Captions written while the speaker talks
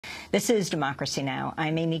This is Democracy Now!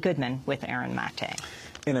 I'm Amy Goodman with Aaron Mate.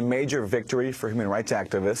 In a major victory for human rights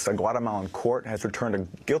activists, a Guatemalan court has returned a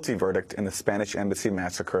guilty verdict in the Spanish Embassy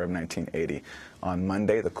massacre of 1980. On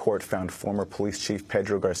Monday, the court found former police chief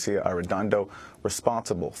Pedro Garcia Arredondo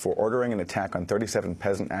responsible for ordering an attack on 37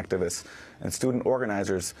 peasant activists and student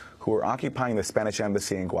organizers who were occupying the Spanish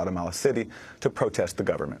Embassy in Guatemala City to protest the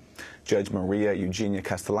government. Judge Maria Eugenia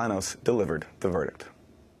Castellanos delivered the verdict.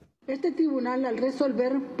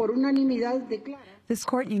 This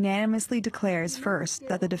court unanimously declares, first,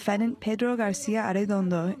 that the defendant Pedro Garcia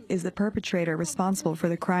Arredondo is the perpetrator responsible for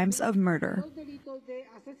the crimes of murder.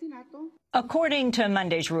 According to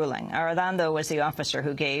Monday's ruling, Arredondo was the officer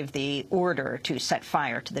who gave the order to set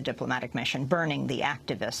fire to the diplomatic mission, burning the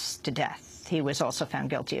activists to death. He was also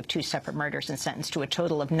found guilty of 2 separate murders and sentenced to a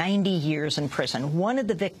total of 90 years in prison. One of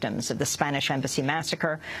the victims of the Spanish Embassy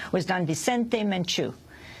massacre was Don Vicente Menchú,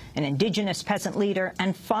 an indigenous peasant leader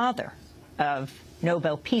and father of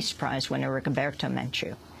Nobel Peace Prize winner Rigoberta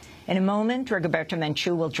Menchú. In a moment, Rigoberta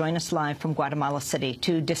Menchú will join us live from Guatemala City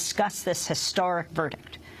to discuss this historic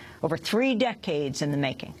verdict, over 3 decades in the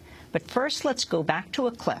making. But first, let's go back to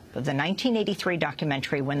a clip of the 1983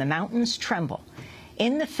 documentary When the Mountains Tremble.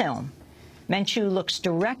 In the film, Menchú looks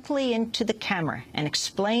directly into the camera and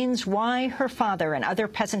explains why her father and other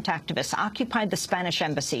peasant activists occupied the Spanish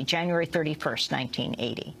embassy January 31st,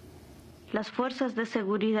 1980.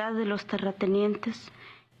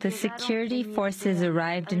 The security forces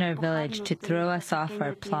arrived in our village to throw us off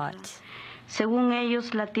our plot.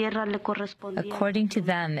 According to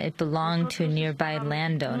them, it belonged to a nearby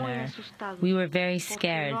landowner. We were very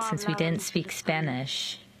scared since we didn't speak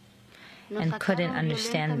Spanish and couldn't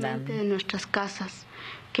understand them.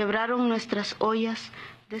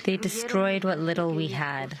 They destroyed what little we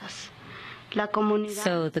had.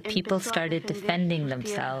 So the people started defending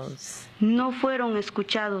themselves.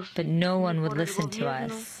 But no one would listen to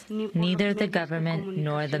us, neither the government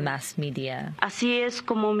nor the mass media.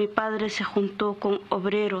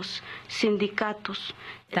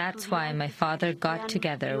 That's why my father got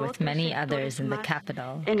together with many others in the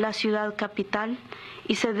capital, and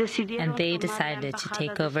they decided to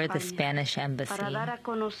take over the Spanish embassy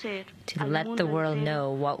to let the world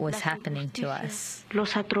know what was happening to us.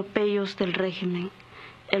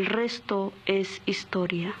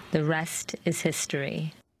 The rest is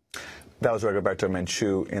history. That was Rigoberta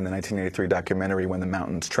Menchú in the 1983 documentary When the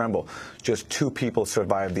Mountains Tremble. Just 2 people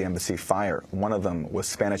survived the embassy fire. One of them was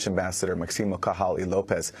Spanish Ambassador Maximo Cajal y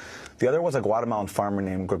Lopez. The other was a Guatemalan farmer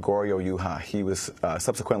named Gregorio Yuha. He was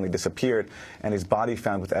subsequently disappeared, and his body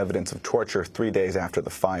found with evidence of torture 3 days after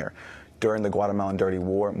the fire. During the Guatemalan Dirty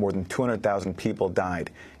War, more than 200,000 people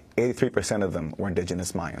died. 83% of them were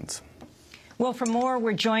indigenous Mayans. Well, for more,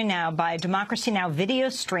 we're joined now by Democracy Now! Video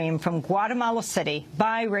stream from Guatemala City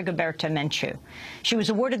by Rigoberta Menchú. She was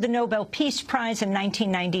awarded the Nobel Peace Prize in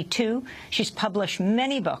 1992. She's published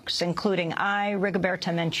many books, including I,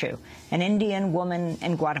 Rigoberta Menchú, an Indian woman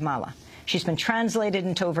in Guatemala. She's been translated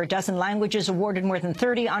into over a dozen languages, awarded more than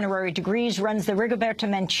 30 honorary degrees, runs the Rigoberta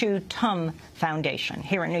Menchú TUM Foundation.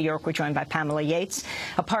 Here in New York, we're joined by Pamela Yates,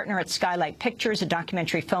 a partner at Skylight Pictures, a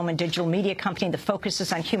documentary film and digital media company that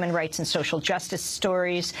focuses on human rights and social justice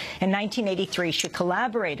stories. In 1983, she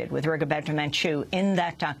collaborated with Rigoberta Menchú in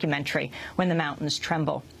that documentary, When the Mountains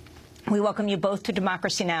Tremble. We welcome you both to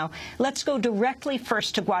Democracy Now! Let's go directly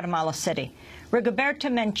first to Guatemala City. Rigoberta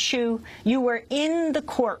Menchú, you were in the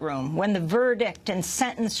courtroom when the verdict and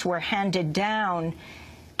sentence were handed down.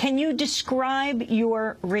 Can you describe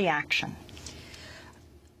your reaction?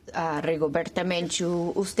 Rigoberta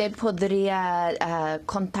Menchú, ¿usted podría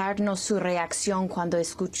contarnos su reacción cuando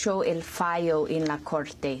escuchó el fallo en la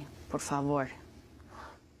corte, por favor?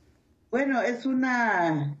 Bueno, es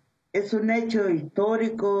un hecho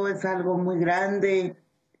histórico, es algo muy grande.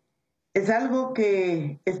 Es algo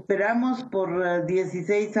que esperamos por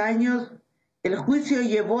 16 años. El juicio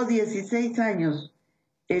llevó 16 años.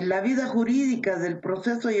 La vida jurídica del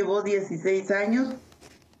proceso llevó 16 años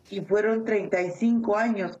y fueron 35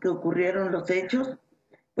 años que ocurrieron los hechos.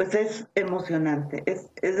 Pues es emocionante. Es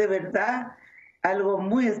de verdad algo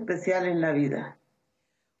muy especial en la vida.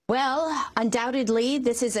 Well, undoubtedly,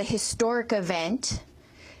 this is a historic event.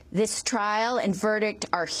 This trial and verdict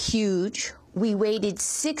are huge. We waited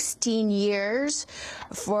 16 years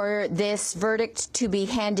for this verdict to be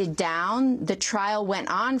handed down. The trial went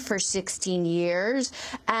on for 16 years,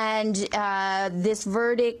 and this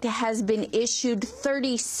verdict has been issued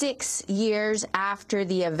 36 years after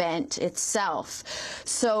the event itself.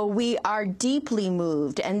 So we are deeply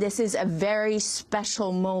moved, and this is a very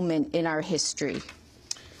special moment in our history.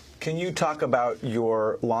 Can you talk about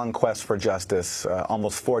your long quest for justice,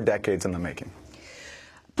 almost 4 decades in the making?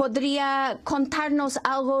 ¿Podría contarnos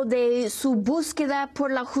algo de su búsqueda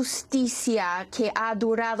por la justicia que ha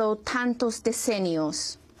durado tantos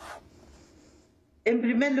decenios? En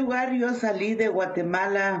primer lugar, yo salí de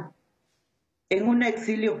Guatemala en un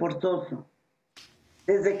exilio forzoso.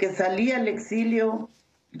 Desde que salí al exilio,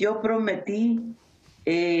 yo prometí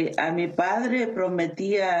a mi padre,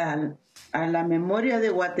 prometí a la memoria de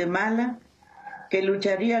Guatemala que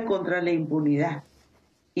lucharía contra la impunidad.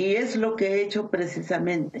 Y es lo que he hecho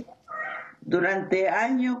precisamente. Durante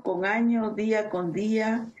año con año, día con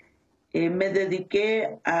día, me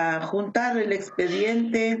dediqué a juntar el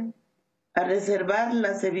expediente, a reservar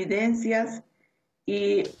las evidencias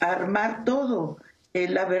y a armar todo,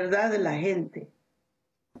 la verdad de la gente.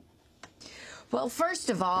 Well, first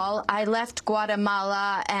of all, I left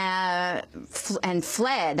Guatemala and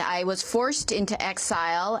fled. I was forced into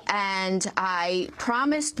exile, and I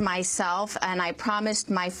promised myself, and I promised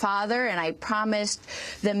my father, and I promised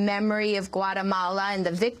the memory of Guatemala and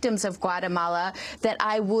the victims of Guatemala that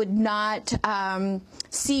I would not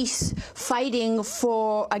cease fighting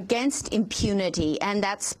against impunity, and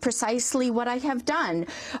that's precisely what I have done.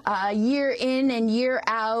 Year in and year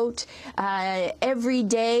out, every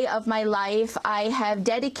day of my life, I have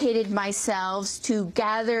dedicated myself to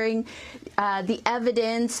gathering the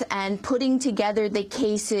evidence and putting together the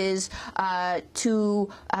cases to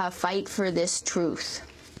fight for this truth.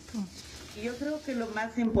 Yo creo que lo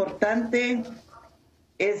más importante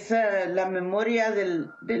es la memoria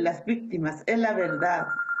de las víctimas, es la verdad.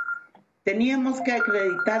 Teníamos que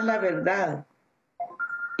acreditar la verdad.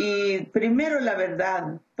 Y primero la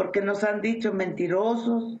verdad, porque nos han dicho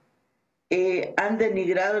mentirosos, han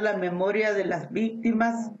denigrado la memoria de las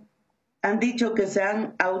víctimas, han dicho que se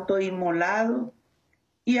han autoinmolado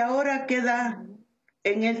y ahora queda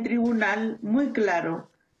en el tribunal muy claro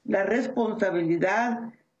la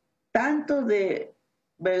responsabilidad tanto de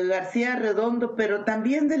García Redondo, pero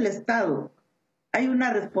también del Estado. Hay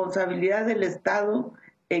una responsabilidad del Estado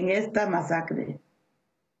en esta masacre.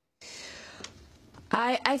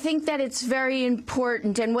 I think that it's very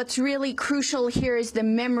important, and what's really crucial here is the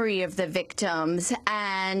memory of the victims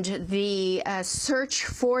and the search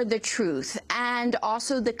for the truth, and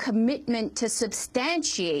also the commitment to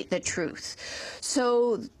substantiate the truth.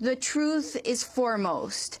 So the truth is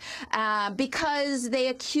foremost. Because they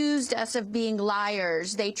accused us of being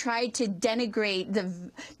liars, they tried to denigrate the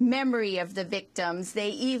memory of the victims.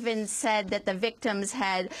 They even said that the victims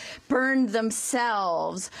had burned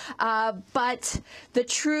themselves, but the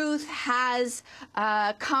truth has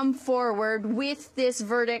come forward with this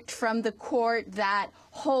verdict from the court that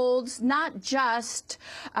holds not just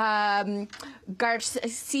Garcia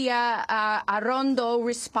Arrondo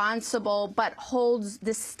responsible, but holds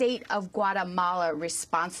the state of Guatemala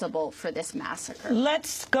responsible for this massacre.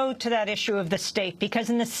 Let's go to that issue of the state,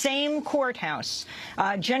 because in the same courthouse,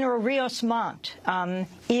 General Rios Montt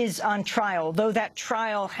is on trial, though that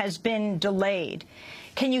trial has been delayed.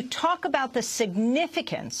 Can you talk about the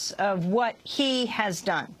significance of what he has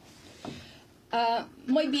done?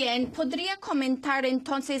 Muy bien, ¿podría comentar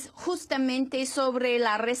entonces justamente sobre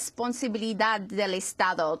la responsabilidad del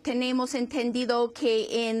Estado? Tenemos entendido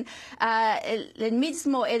que en el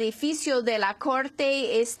mismo edificio de la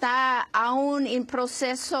Corte está aún en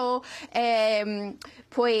proceso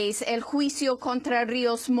pues el juicio contra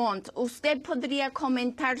Rios Montt. ¿Usted podría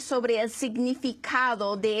comentar sobre el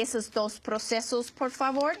significado de esos dos procesos, por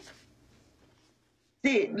favor?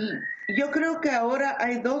 Sí, yo creo que ahora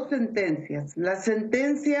hay dos sentencias. La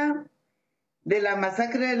sentencia de la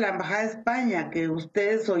masacre de la Embajada de España, que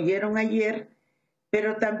ustedes oyeron ayer,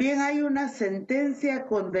 pero también hay una sentencia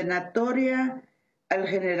condenatoria al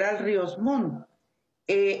general Rios Montt.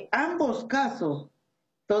 Ambos casos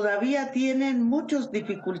todavía tienen muchas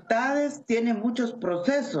dificultades, tienen muchos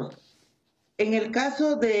procesos. En el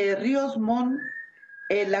caso de Rios Montt,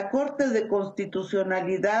 la Corte de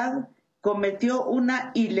Constitucionalidad cometió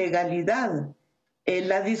una ilegalidad.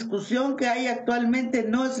 La discusión que hay actualmente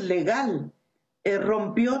no es legal.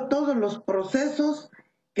 Rompió todos los procesos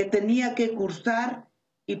que tenía que cursar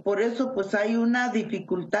y por eso pues hay una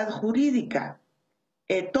dificultad jurídica.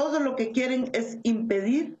 Todo lo que quieren es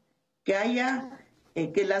impedir que haya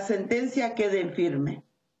que la sentencia quede firme.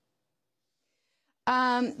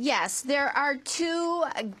 Yes, there are two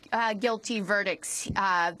guilty verdicts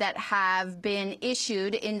that have been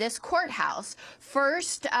issued in this courthouse.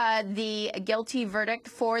 First, the guilty verdict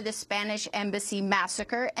for the Spanish Embassy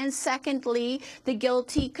massacre, and secondly, the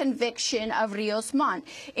guilty conviction of Rios Montt.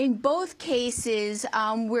 In both cases,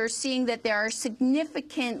 we're seeing that there are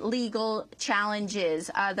significant legal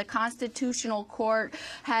challenges. The Constitutional Court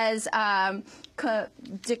has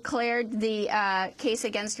declared the case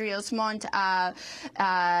against Rios Montt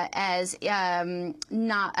as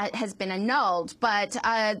has been annulled, but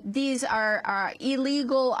these are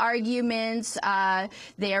illegal arguments.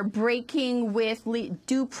 They are breaking with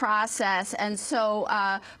due process, and so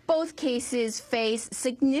both cases face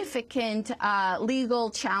significant legal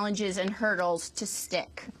challenges and hurdles to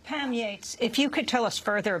stick. Pam Yates, if you could tell us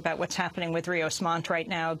further about what's happening with Rios Montt right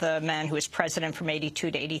now, the man who was president from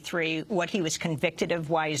 '82 to '83, what he was convicted of,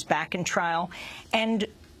 why he's back in trial, and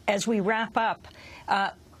as we wrap up,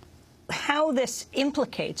 how this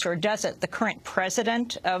implicates, or does it, the current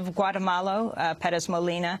president of Guatemala, Pérez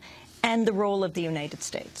Molina, and the role of the United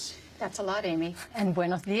States? That's a lot, Amy, and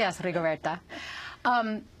buenos dias, Rigoberta.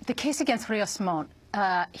 The case against Rios Montt,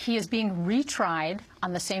 he is being retried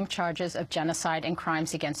on the same charges of genocide and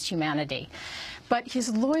crimes against humanity. But his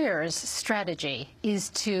lawyer's strategy is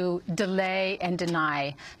to delay and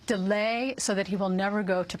deny. Delay so that he will never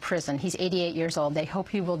go to prison. He's 88 years old. They hope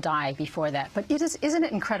he will die before that. But isn't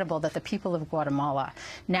it incredible that the people of Guatemala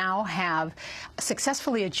now have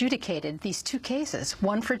successfully adjudicated these two cases,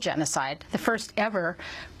 one for genocide, the first ever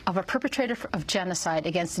of a perpetrator of genocide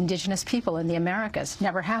against indigenous people in the Americas.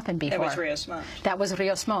 Never happened before. That was Rios Montt. That was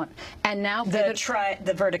Rios Montt. And now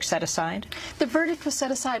the verdict set aside? The verdict was set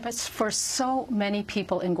aside, but for so many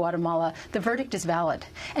people in Guatemala, the verdict is valid.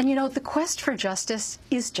 And you know, the quest for justice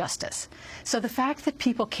is justice. So the fact that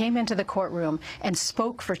people came into the courtroom and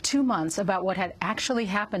spoke for 2 months about what had actually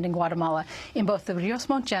happened in Guatemala in both the Rios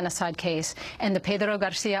Montt genocide case and the Pedro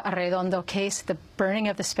Garcia Arredondo case, the burning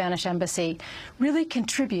of the Spanish embassy, really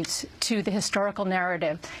contributes to the historical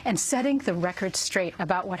narrative and setting the record straight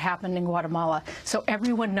about what happened in Guatemala, so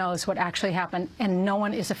everyone knows what actually happened and no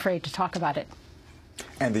one is afraid to talk about it.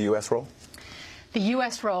 And the U.S. role? The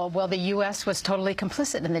U.S. role, well, the U.S. was totally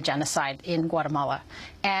complicit in the genocide in Guatemala,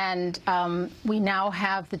 and we now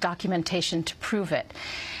have the documentation to prove it.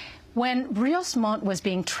 When Rios Montt was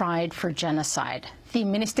being tried for genocide, the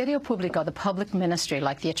Ministerio Público, the public ministry,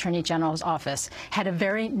 like the Attorney General's office, had a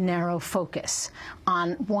very narrow focus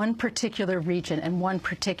on one particular region and one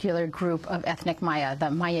particular group of ethnic Maya, the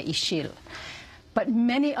Maya Ixil. But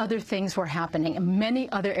many other things were happening, and many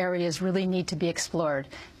other areas really need to be explored.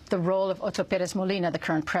 The role of Otto Pérez Molina, the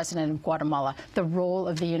current president of Guatemala, the role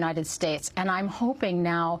of the United States. And I'm hoping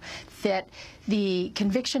now that the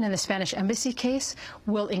conviction in the Spanish embassy case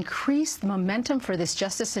will increase the momentum for this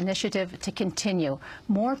justice initiative to continue.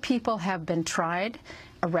 More people have been tried,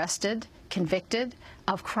 arrested, convicted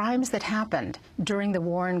of crimes that happened during the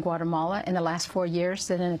war in Guatemala in the last 4 years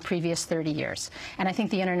than in the previous 30 years. And I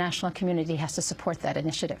think the international community has to support that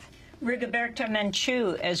initiative. Rigoberta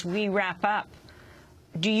Menchú, as we wrap up,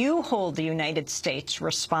 do you hold the United States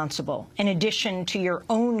responsible, in addition to your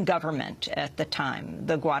own government at the time,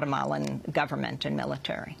 the Guatemalan government and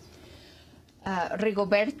military?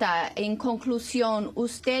 Rigoberta, en conclusión,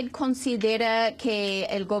 ¿usted considera que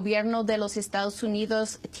el gobierno de los Estados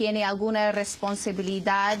Unidos tiene alguna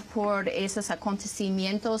responsabilidad por esos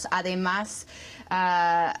acontecimientos, además,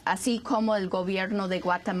 así como el gobierno de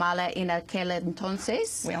Guatemala en aquel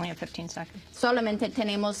entonces? We only have 15 seconds. Solamente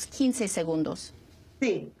tenemos 15 segundos.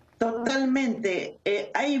 Sí, totalmente.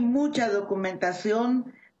 Hay mucha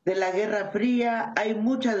documentación de la Guerra Fría, hay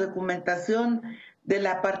mucha documentación de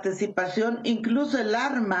la participación, incluso el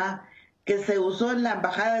arma que se usó en la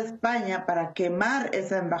Embajada de España para quemar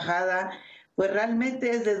esa embajada, pues realmente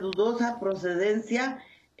es de dudosa procedencia.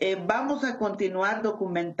 Vamos a continuar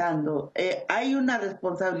documentando. Hay una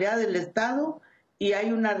responsabilidad del Estado y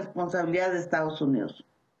hay una responsabilidad de Estados Unidos.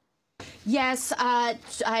 Yes,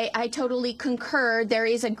 I totally concur. There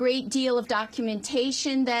is a great deal of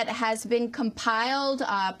documentation that has been compiled,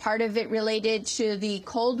 part of it related to the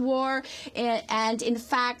Cold War, and in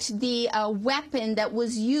fact, the weapon that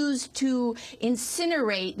was used to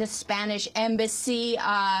incinerate the Spanish embassy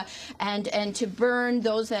and to burn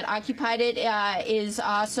those that occupied it is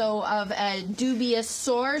also of a dubious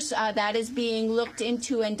source that is being looked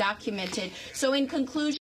into and documented. So in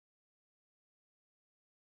conclusion,